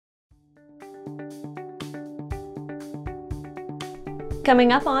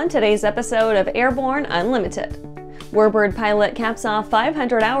Coming up on today's episode of Airborne-Unlimited. Warbird pilot caps off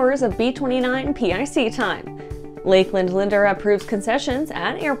 500 hours of B29 PIC time. Lakeland Linder approves concessions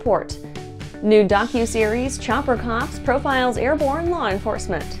at airport. New docuseries Chopper Cops profiles airborne law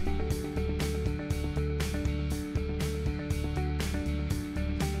enforcement.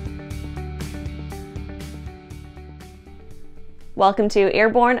 Welcome to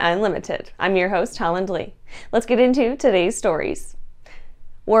Airborne Unlimited. I'm your host, Holland Lee. Let's get into today's stories.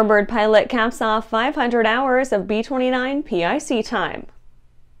 Warbird pilot caps off 500 hours of B29 PIC time.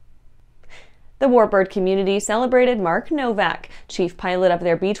 The Warbird community celebrated Mark Novak, chief pilot of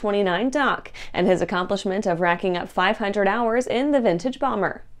their B29 dock, and his accomplishment of racking up 500 hours in the vintage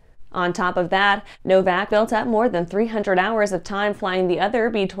bomber. On top of that, Novak built up more than 300 hours of time flying the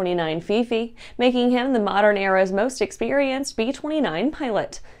other B29 Fifi, making him the modern era's most experienced B29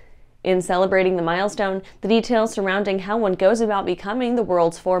 pilot. In celebrating the milestone, the details surrounding how one goes about becoming the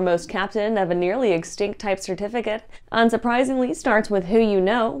world's foremost captain of a nearly extinct type certificate unsurprisingly starts with who you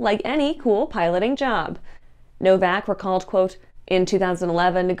know, like any cool piloting job. Novak recalled, quote, "In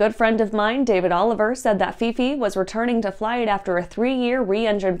 2011, a good friend of mine, David Oliver, said that Fifi was returning to flight after a 3-year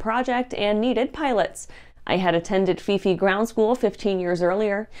re-engine project and needed pilots. I had attended Fifi ground school 15 years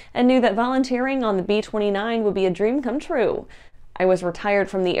earlier and knew that volunteering on the B-29 would be a dream come true. I was retired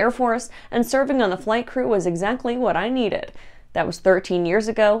from the Air Force, and serving on the flight crew was exactly what I needed. That was 13 years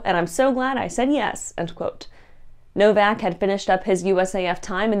ago, and I'm so glad I said yes," end quote. Novak had finished up his USAF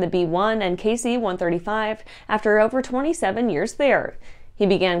time in the B-1 and KC-135 after over 27 years there. He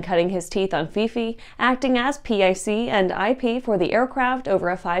began cutting his teeth on Fifi, acting as PIC and IP for the aircraft over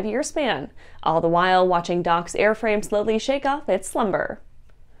a 5-year span, all the while watching Doc's airframe slowly shake off its slumber.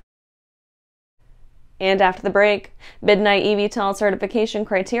 And after the break, midnight eVTOL certification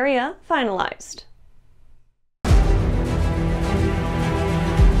criteria finalized.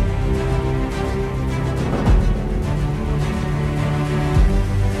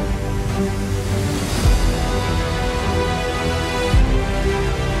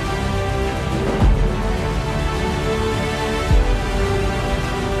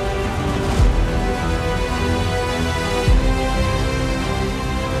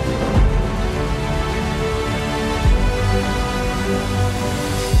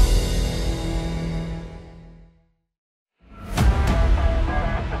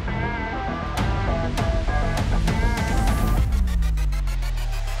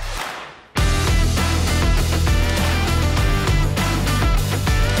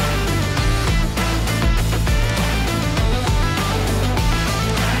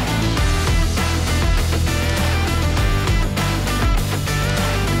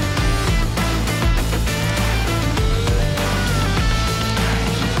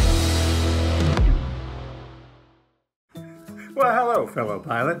 Well, hello, fellow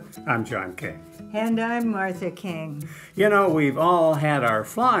pilot. I'm John King. And I'm Martha King. You know, we've all had our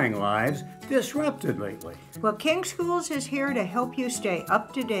flying lives disrupted lately. Well, King Schools is here to help you stay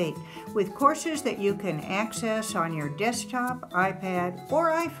up to date with courses that you can access on your desktop, iPad,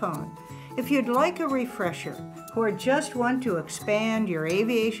 or iPhone. If you'd like a refresher or just want to expand your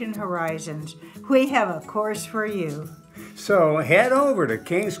aviation horizons, we have a course for you. So head over to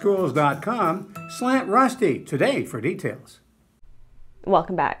kingschools.com/rusty today for details.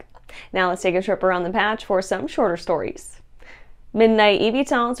 Welcome back. Now let's take a trip around the patch for some shorter stories. Midnight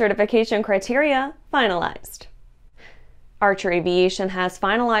eVTOL certification criteria finalized. Archer Aviation has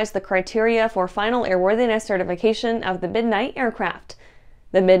finalized the criteria for final airworthiness certification of the Midnight aircraft.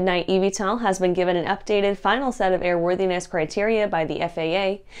 The Midnight eVTOL has been given an updated final set of airworthiness criteria by the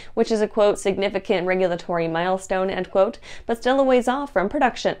FAA, which is a, quote, significant regulatory milestone, end quote, but still a ways off from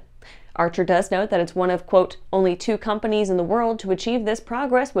production. Archer does note that it's one of, quote, only 2 companies in the world to achieve this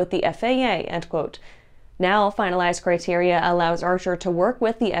progress with the FAA, end quote. Now, finalized criteria allows Archer to work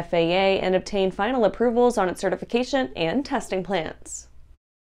with the FAA and obtain final approvals on its certification and testing plans.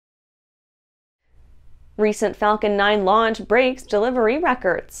 Recent Falcon 9 launch breaks delivery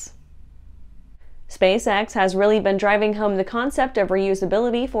records. SpaceX has really been driving home the concept of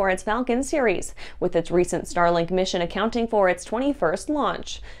reusability for its Falcon series, with its recent Starlink mission accounting for its 21st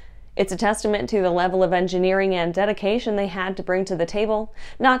launch. It's a testament to the level of engineering and dedication they had to bring to the table,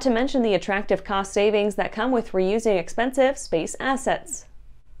 not to mention the attractive cost savings that come with reusing expensive space assets.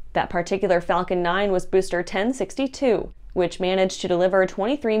 That particular Falcon 9 was booster 1062, which managed to deliver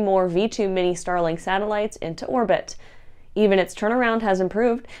 23 more V2 mini Starlink satellites into orbit. Even its turnaround has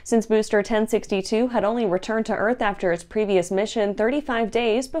improved, since booster 1062 had only returned to Earth after its previous mission 35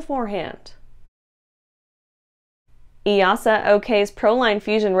 days beforehand. EASA OK's Proline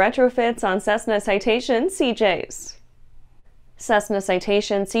Fusion retrofits on Cessna Citation CJs. Cessna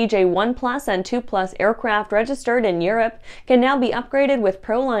Citation CJ1 Plus and 2 Plus aircraft registered in Europe can now be upgraded with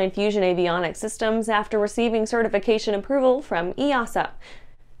ProLine Fusion avionics systems after receiving certification approval from EASA.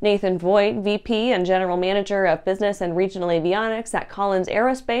 Nathan Voigt, VP and General Manager of Business and Regional Avionics at Collins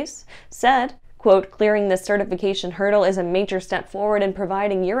Aerospace, said, quote, "Clearing this certification hurdle is a major step forward in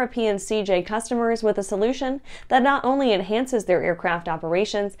providing European CJ customers with a solution that not only enhances their aircraft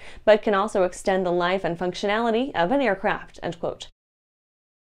operations, but can also extend the life and functionality of an aircraft," end quote.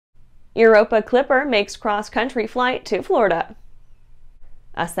 Europa Clipper makes cross-country flight to Florida.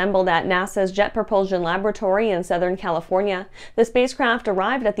 Assembled at NASA's Jet Propulsion Laboratory in Southern California, the spacecraft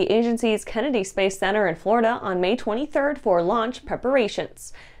arrived at the agency's Kennedy Space Center in Florida on May 23rd for launch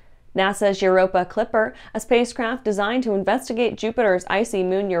preparations. NASA's Europa Clipper, a spacecraft designed to investigate Jupiter's icy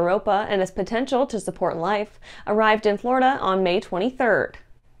moon Europa and its potential to support life, arrived in Florida on May 23rd.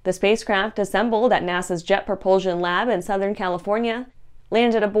 The spacecraft, assembled at NASA's Jet Propulsion Lab in Southern California,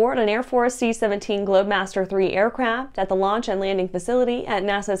 landed aboard an Air Force C-17 Globemaster III aircraft at the launch and landing facility at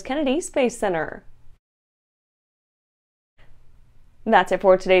NASA's Kennedy Space Center. That's it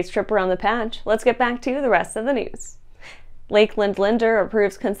for today's trip around the patch. Let's get back to the rest of the news. Lakeland Linder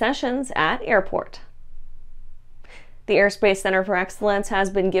approves concessions at airport. The Airspace Center for Excellence has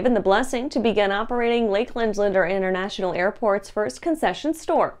been given the blessing to begin operating Lakeland Linder International Airport's first concession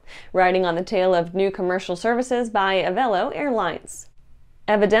store, riding on the tail of new commercial services by Avelo Airlines.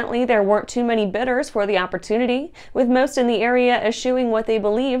 Evidently, there weren't too many bidders for the opportunity, with most in the area eschewing what they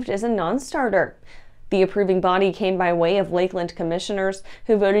believed is a non-starter. The approving body came by way of Lakeland commissioners,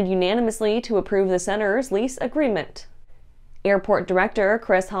 who voted unanimously to approve the center's lease agreement. Airport Director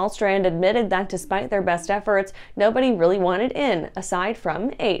Chris Hallstrand admitted that despite their best efforts, nobody really wanted in, aside from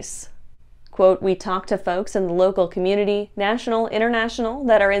ACE. Quote, "We talked to folks in the local community, national, international,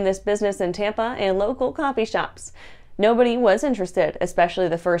 that are in this business in Tampa and local coffee shops. Nobody was interested, especially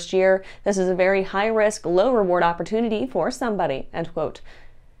the first year. This is a very high-risk, low-reward opportunity for somebody," end quote.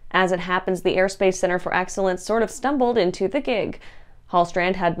 As it happens, the Airspace Center for Excellence sort of stumbled into the gig.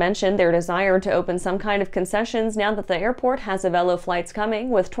 Hallstrand had mentioned their desire to open some kind of concessions now that the airport has Avelo flights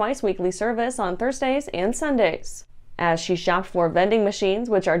coming with twice-weekly service on Thursdays and Sundays. As she shopped for vending machines,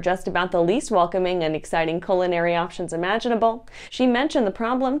 which are just about the least welcoming and exciting culinary options imaginable, she mentioned the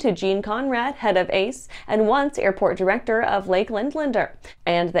problem to Gene Conrad, head of ACE, and once airport director of Lakeland Linder,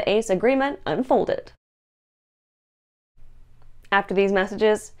 and the ACE agreement unfolded. After these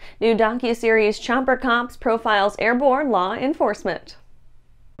messages, new docuseries Chopper Cops profiles airborne law enforcement.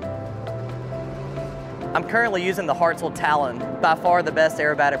 I'm currently using the Hartsel Talon, by far the best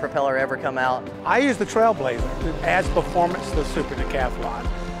aerobatic propeller ever come out. I use the Trailblazer. It adds performance to the Super Decathlon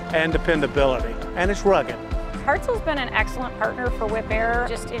and dependability, and it's rugged. Hartsel's been an excellent partner for Whip Air,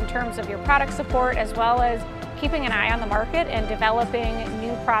 just in terms of your product support as well as keeping an eye on the market and developing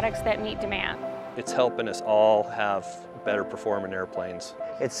new products that meet demand. It's helping us all have better performing airplanes.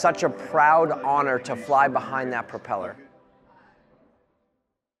 It's such a proud honor to fly behind that propeller.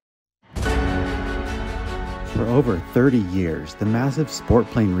 For over 30 years, the massive Sport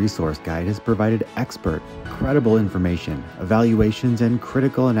Plane Resource Guide has provided expert, credible information, evaluations, and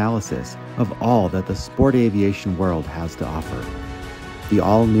critical analysis of all that the sport aviation world has to offer. The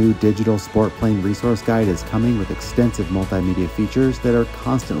all-new digital Sport Plane Resource Guide is coming with extensive multimedia features that are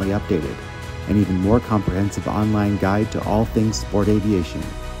constantly updated, an even more comprehensive online guide to all things sport aviation.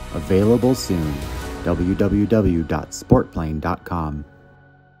 Available soon. www.sportplane.com.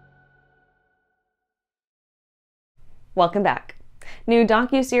 Welcome back. New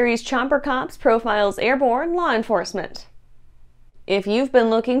docuseries Chopper Cops profiles airborne law enforcement. If you've been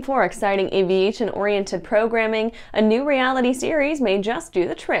looking for exciting aviation-oriented programming, a new reality series may just do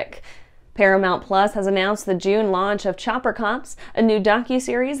the trick. Paramount Plus has announced the June launch of Chopper Cops, a new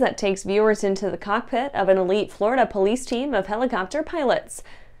docuseries that takes viewers into the cockpit of an elite Florida police team of helicopter pilots.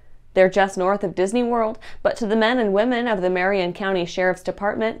 They're just north of Disney World, but to the men and women of the Marion County Sheriff's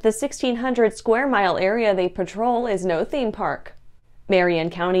Department, the 1,600 square mile area they patrol is no theme park. Marion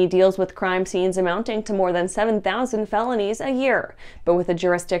County deals with crime scenes amounting to more than 7,000 felonies a year, but with a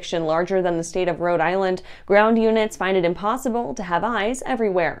jurisdiction larger than the state of Rhode Island, ground units find it impossible to have eyes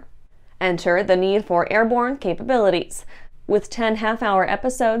everywhere. Enter the need for airborne capabilities. With 10 half-hour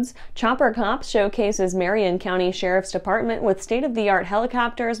episodes, Chopper Cops showcases Marion County Sheriff's Department with state-of-the-art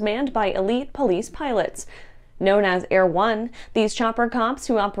helicopters manned by elite police pilots. Known as Air 1, these Chopper Cops,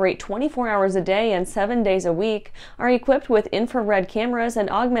 who operate 24 hours a day and 7 days a week, are equipped with infrared cameras and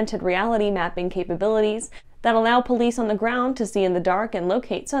augmented reality mapping capabilities that allow police on the ground to see in the dark and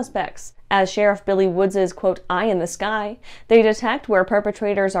locate suspects. As Sheriff Billy Woods' quote, "eye in the sky," they detect where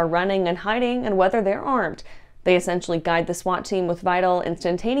perpetrators are running and hiding and whether they're armed. They essentially guide the SWAT team with vital,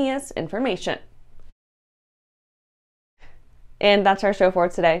 instantaneous information. And that's our show for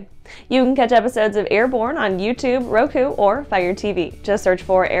today. You can catch episodes of Airborne on YouTube, Roku, or Fire TV. Just search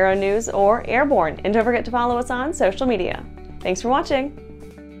for Aero-News or Airborne, and don't forget to follow us on social media. Thanks for watching.